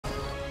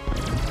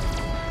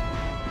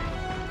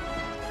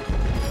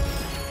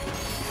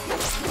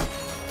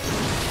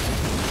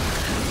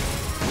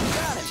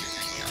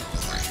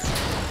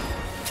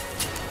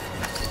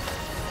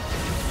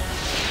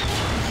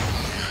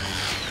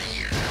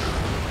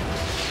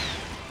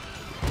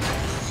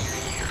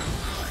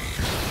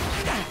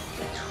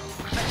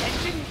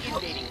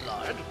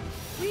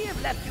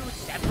left you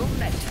several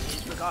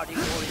messages regarding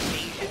your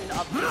invasion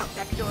of this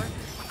sector.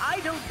 I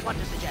don't want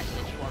to suggest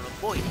that you are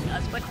avoiding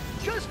us, but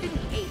just in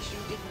case you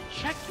didn't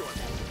check your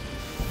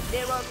messages,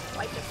 there are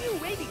quite a few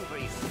waiting for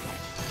you.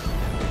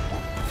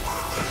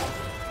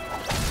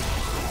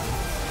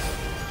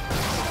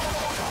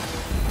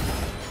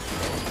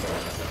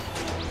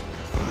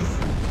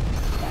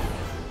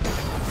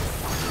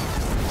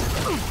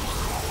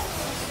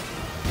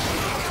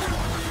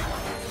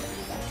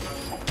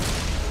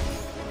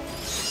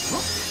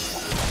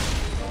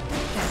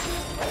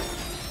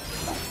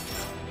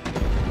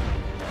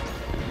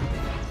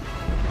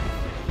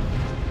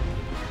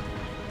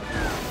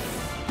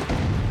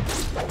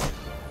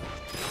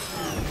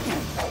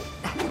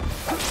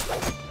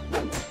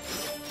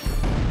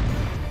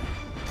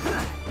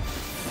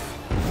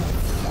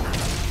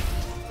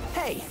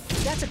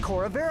 That's a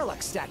Cora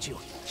Verilux statue.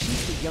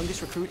 She's the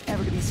youngest recruit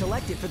ever to be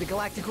selected for the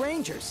Galactic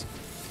Rangers.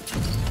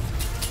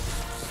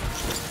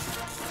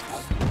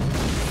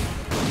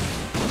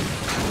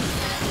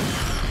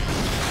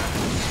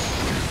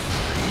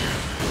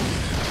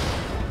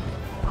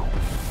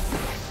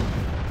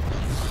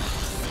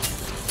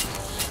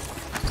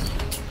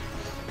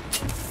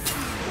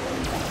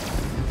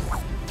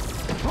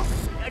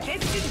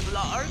 Attention,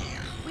 Blarg.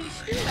 We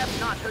still have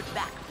not heard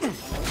back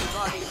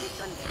regarding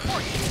this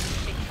unfortunate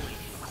situation.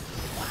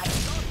 I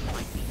thought there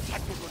might be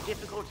technical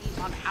difficulties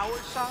on our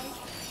side,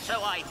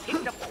 so I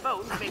picked up the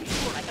phone to make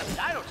sure I have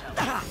dial tone.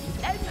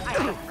 Then I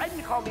had a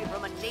friend call me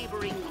from a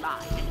neighboring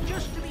line,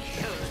 just to be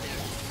sure there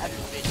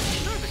hadn't been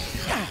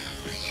disturbances.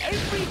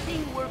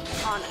 Everything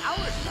works on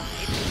our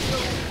side, so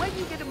when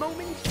you get a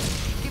moment,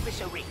 give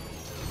us a ring.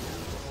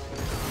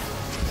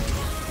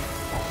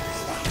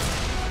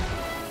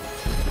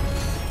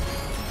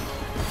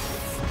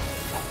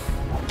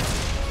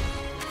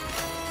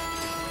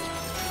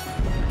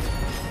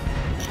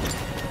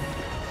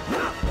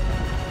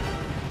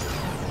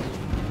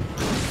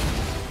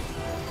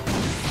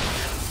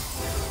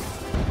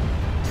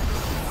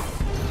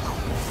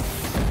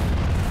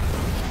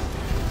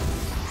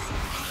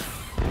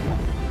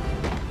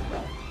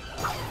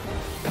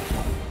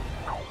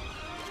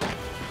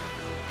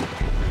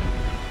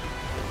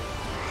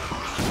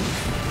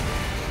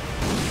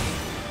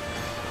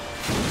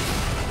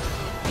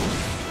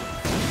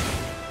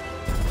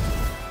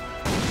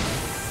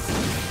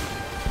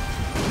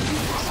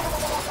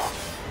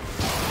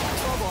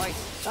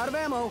 Out of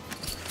ammo.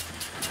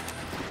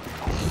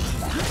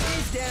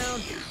 He's down.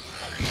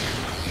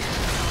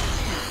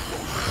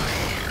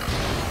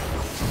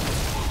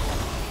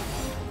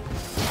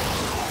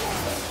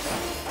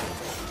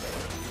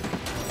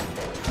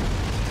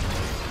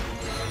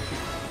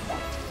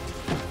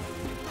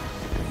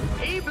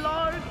 Hey,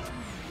 Blarg.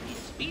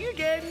 It's me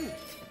again,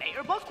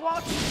 Mayor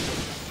Buckwatch.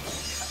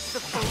 The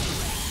phone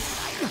rang.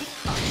 I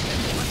picked up,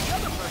 but the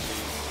other person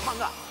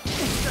hung up.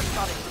 Just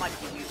thought it might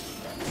be you.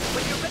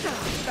 When you're ready to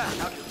understand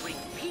how to bring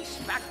peace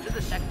back to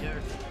the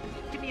sector,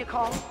 give me a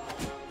call.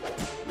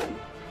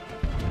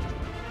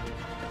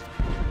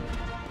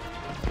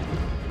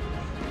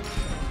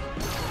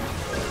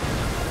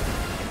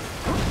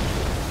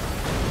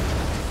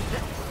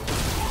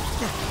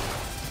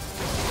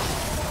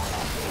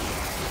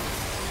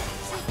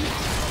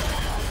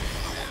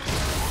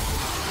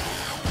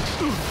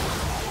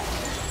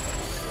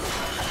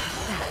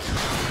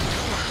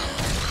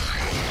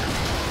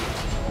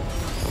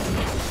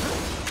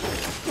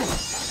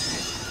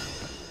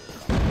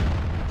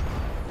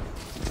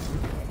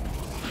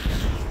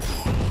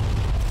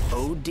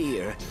 Oh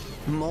dear,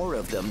 more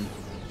of them.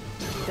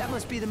 That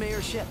must be the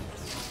mayor's ship.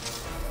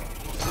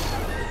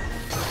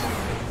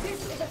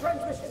 This is a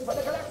transmission for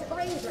the Galactic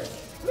Rangers.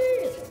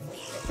 Please,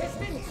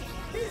 assistance.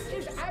 This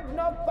is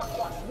Agnog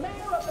Buckwash,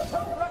 mayor of the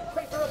Toad Rock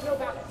Crater of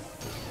Novalis.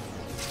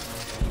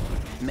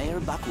 Mayor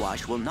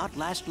Buckwash will not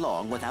last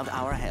long without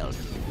our help.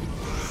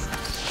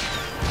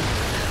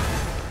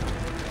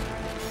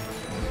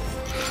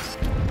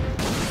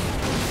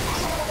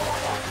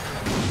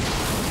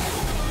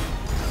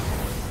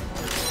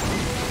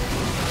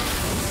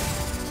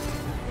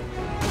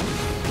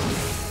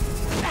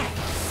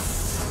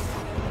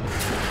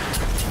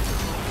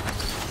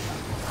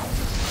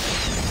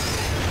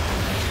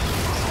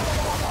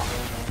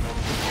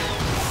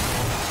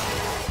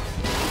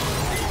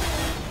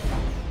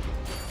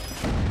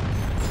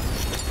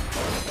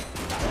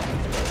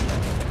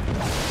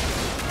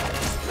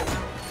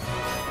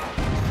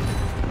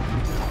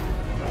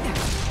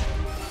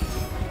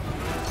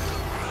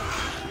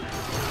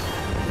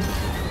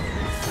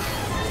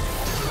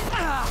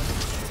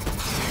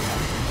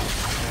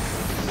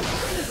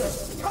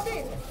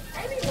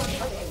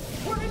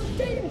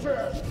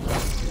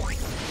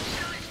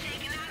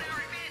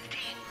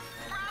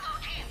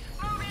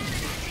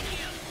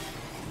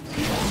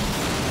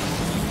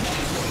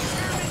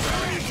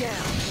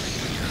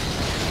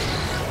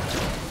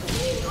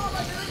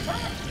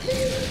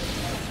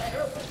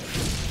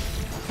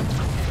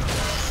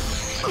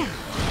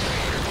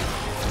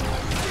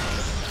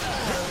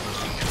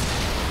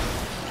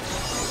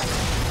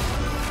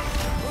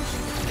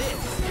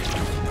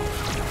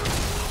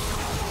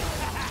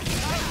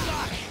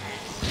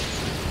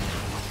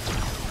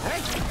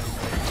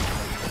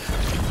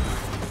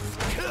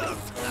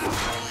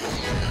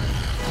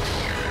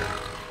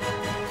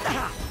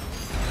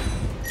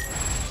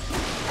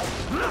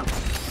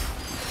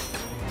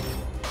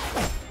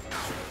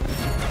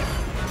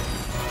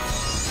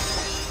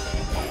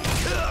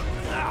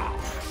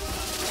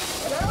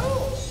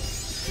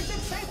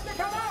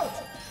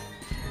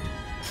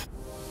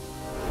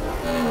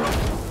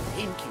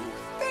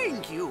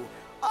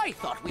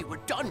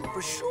 fun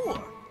for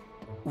sure.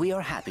 We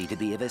are happy to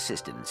be of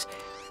assistance.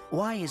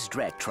 Why is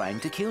Drek trying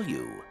to kill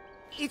you?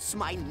 It's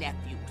my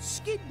nephew,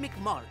 Skid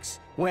McMarks.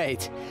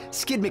 Wait,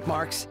 Skid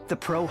McMarks, the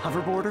pro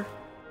hoverboarder?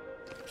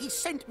 He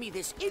sent me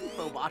this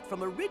infobot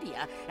from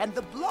Iridia, and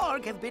the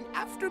Blarg have been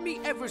after me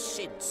ever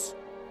since.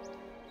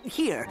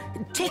 Here,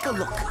 take a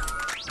look.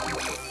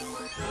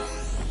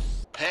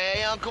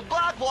 Hey, Uncle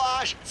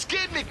Blackwash!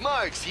 Skid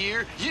McMarks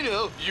here. You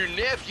know, your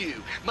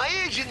nephew. My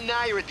agent and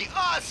I are at the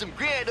awesome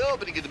grand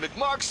opening of the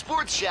McMarks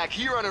Sports Shack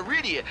here on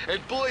Iridia,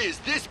 and boy, is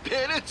this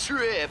been a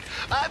trip.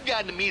 I've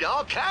gotten to meet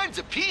all kinds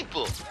of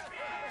people.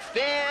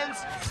 Fans,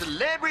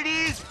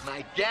 celebrities,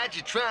 my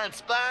Gadgetron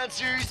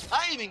sponsors.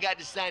 I even got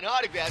to sign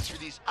autographs for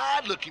these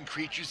odd-looking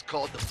creatures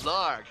called the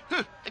Blarg.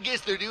 I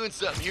guess they're doing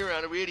something here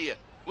on Iridia.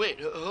 Wait,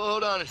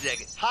 hold on a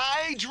second.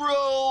 Hydro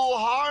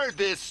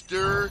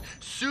Harvester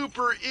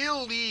Super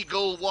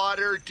Illegal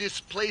Water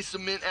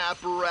Displacement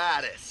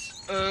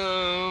Apparatus.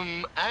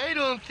 I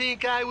don't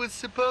think I was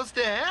supposed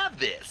to have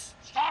this.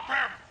 Stop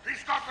him!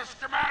 He's got the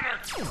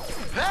schematics!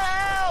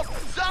 Help!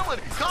 Someone,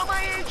 call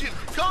my agent!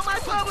 Call my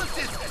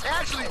publicist!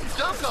 Actually,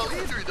 don't call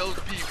either of those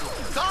people.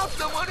 Call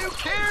someone who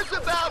cares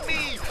about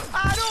me!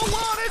 I don't